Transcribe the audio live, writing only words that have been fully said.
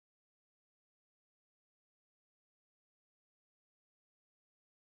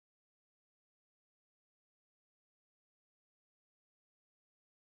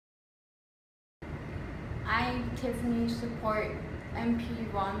Tiffany support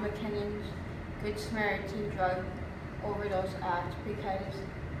MP Ron McKinnon's Good Samaritan Drug Overdose Act because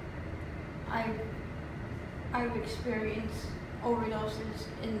I've experienced overdoses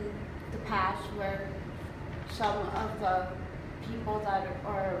in the past where some of the people that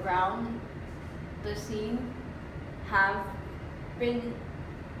are around the scene have been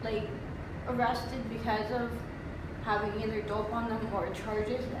arrested because of having either dope on them or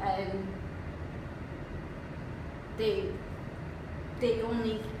charges, and they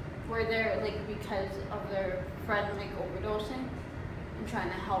only were there because of their friend overdosing and trying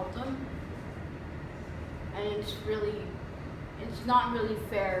to help them. And it's not really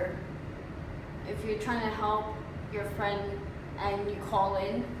fair if you're trying to help your friend and you call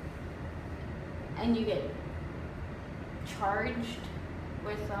in and you get charged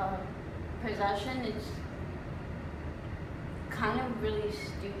with possession. It's kind of really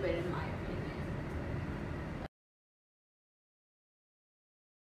stupid in my opinion.